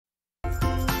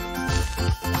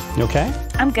You okay?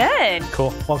 I'm good.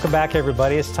 Cool. Welcome back,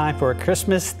 everybody. It's time for a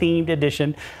Christmas-themed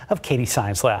edition of Kaiti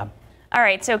Science Lab. All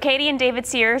right, so Katie and David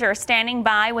Sears are standing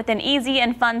by with an easy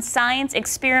and fun science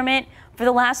experiment. For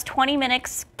the last 20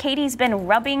 minutes, Katie's been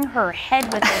rubbing her head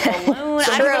with a balloon.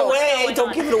 Don't give it away.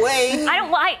 Don't give it away.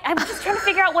 I'm just trying to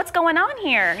figure out what's going on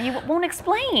here. You won't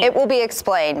explain. It will be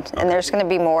explained, and there's going to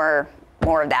be more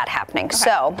of that happening. Okay.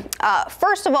 So,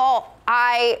 first of all,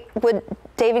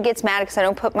 David gets mad because I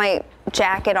don't put my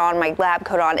jacket on, my lab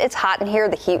coat on. It's hot in here.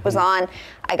 The heat was on.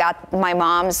 I got my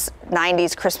mom's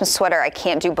 90s Christmas sweater. I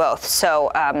can't do both.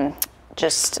 So,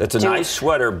 It's a nice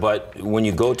sweater, but when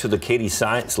you go to the Kaiti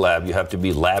Science Lab, you have to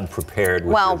be lab prepared.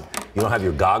 You don't have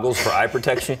your goggles for eye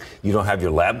protection. You don't have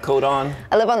your lab coat on.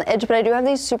 I live on the edge, but I do have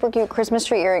these super cute Christmas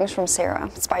tree earrings from Sarah.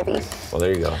 It's 5e. Well,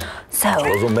 there you go. So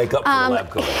those will make up for the lab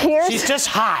coat. She's just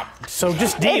hot, so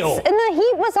just deal. And the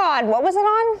heat was on. What was it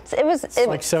on? It was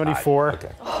like 74.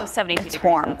 Okay. So 72 it's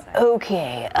warm.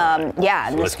 Okay. Yeah,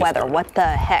 in this weather. What the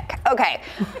heck? Okay.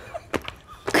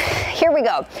 Here we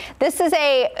go. This is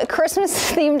a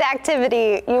Christmas-themed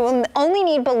activity. You will only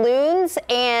need balloons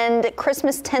and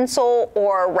Christmas tinsel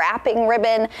or wrapping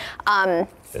ribbon.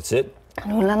 That's it?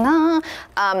 We're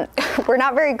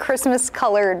not very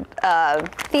Christmas-colored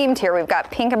themed here. We've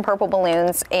got pink and purple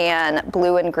balloons and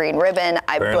blue and green ribbon.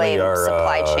 I blame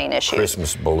supply chain issues.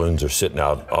 Christmas balloons are sitting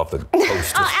out off the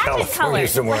coast of California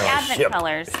somewhere on a ship.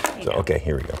 Colors. So, okay,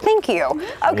 here we go. Thank you.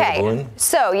 Okay.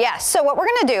 So yes. So what we're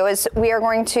going to do is you're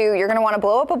going to want to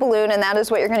blow up a balloon, and that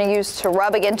is what you're going to use to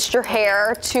rub against your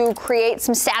hair to create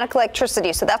some static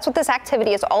electricity. So that's what this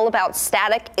activity is all about: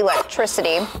 static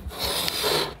electricity.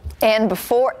 And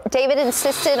before, David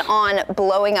insisted on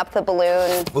blowing up the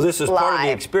balloon. Well, this is part of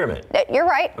the experiment. You're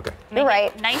right. Okay. You're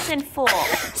right. Nice and full.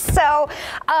 So,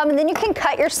 then you can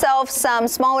cut yourself some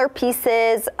smaller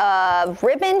pieces of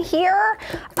ribbon here.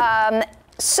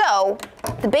 So,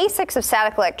 the basics of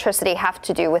static electricity have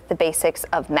to do with the basics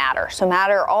of matter. So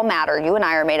all matter, you and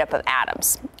I are made up of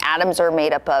atoms. Atoms are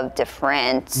made up of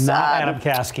different... Not Adam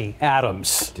Caskey,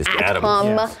 atoms. Just atoms.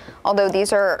 Yes. Although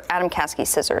these are Adam Caskey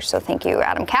scissors, so thank you,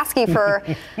 Adam Caskey, for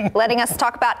letting us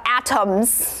talk about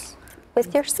atoms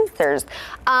with your scissors.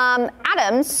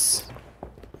 Atoms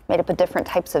made up of different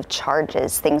types of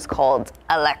charges, things called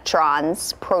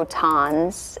electrons,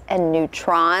 protons, and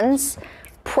neutrons.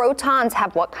 Protons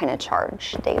have what kind of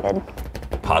charge, David?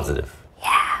 Positive.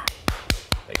 Yeah.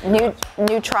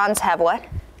 Neutrons have what?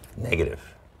 Negative.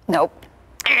 Nope.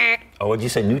 Oh, what did you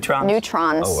say, neutrons?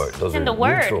 Neutrons. Oh, those in are the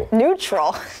word. neutral.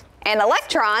 Neutral. And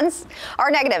electrons are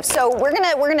negative. So we're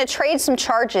gonna trade some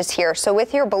charges here. So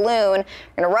with your balloon,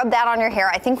 you're gonna rub that on your hair.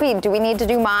 I think do we need to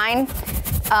do mine?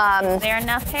 Is there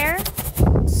enough hair?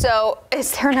 So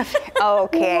is there enough? Oh,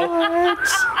 okay. What?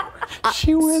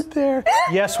 She went there.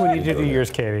 Yes, we need to do yours,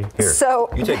 Katie. Here, so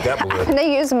you take that balloon. I'm gonna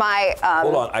use my.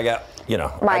 Hold on, I got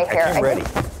my hair. I came ready.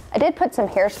 I did put some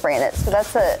hairspray in it, so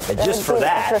that's just for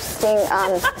that. Interesting.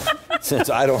 Since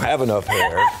I don't have enough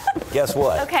hair, guess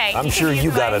what? Okay. I'm sure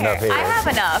you got enough hair. I have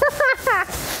enough.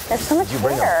 There's so much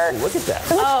hair. Look at that.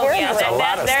 So much hair yeah, in That's a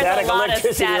lot of static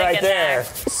electricity right there.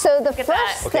 So the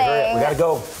first thing. Okay, we gotta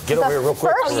go. Get over here real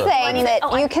quick. The first thing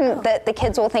that the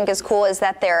kids will think is cool is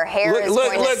that their hair is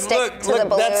going to stick to the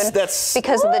balloon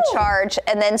because of the charge.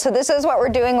 And then, so this is what we're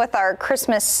doing with our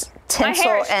Christmas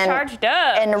tinsel and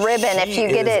ribbon. If you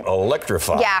get it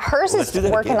electrified. Yeah, hers is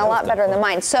working a lot better than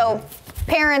mine. So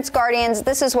parents, guardians,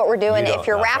 this is what we're doing. If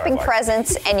you're wrapping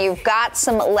presents and you've got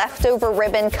some leftover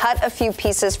ribbon, cut a few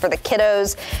pieces for the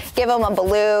kiddos, give them a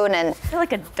balloon, and... I feel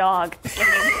like a dog.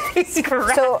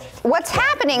 So what's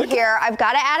happening here, I've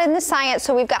got to add in the science.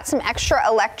 So we've got some extra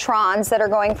electrons that are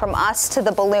going from us to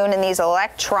the balloon, and these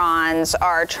electrons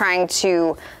are trying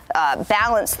to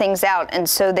balance things out, and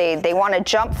so they want to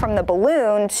jump from the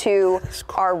balloon to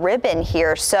our ribbon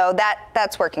here. So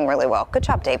that's working really well. Good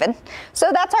job, David.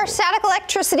 So that's our static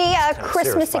electricity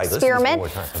Christmas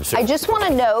experiment. I just want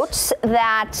to note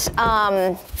that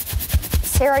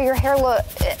Sarah, your hair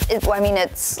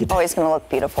it's always going to look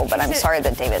beautiful, but I'm sorry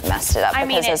that David messed it up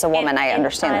because as a woman, I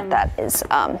understand that is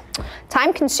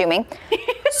time consuming.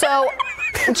 So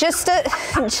just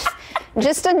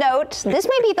a note, this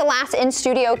may be the last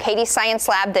in-studio Kaiti Science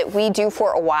Lab that we do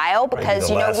for a while because,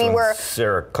 we were...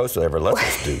 Sarah Costa ever let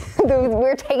us do.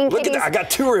 We're taking Look at that. I got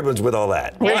 2 ribbons with all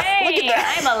that. Hey, look at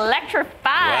that. I'm electrified.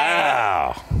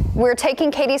 Wow. We're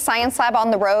taking Kaiti Science Lab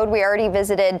on the road. We already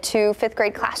visited 2 5th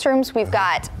grade classrooms. We've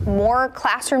got more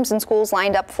classrooms and schools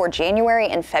lined up for January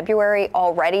and February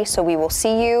already, so we will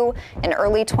see you in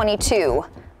early 22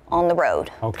 on the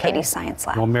road. Okay. Kaiti Science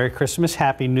Lab. Well, Merry Christmas,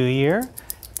 Happy New Year.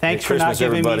 Thanks for not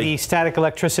giving me the static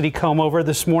electricity comb over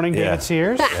this morning, David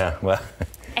Sears. Yeah, well.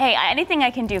 Hey, anything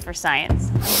I can do for science,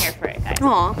 I'm here for it, guys.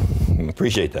 Aw.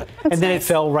 Appreciate that. And then it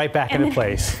fell right back into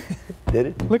place. Did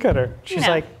it? Look at her. She's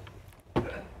like,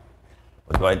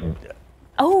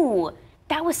 oh,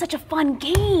 that was such a fun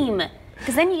game.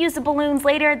 Because then you use the balloons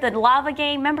later, the lava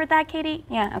game. Remember that, Katie?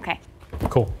 Yeah, okay.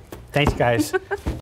 cool. Thanks, guys.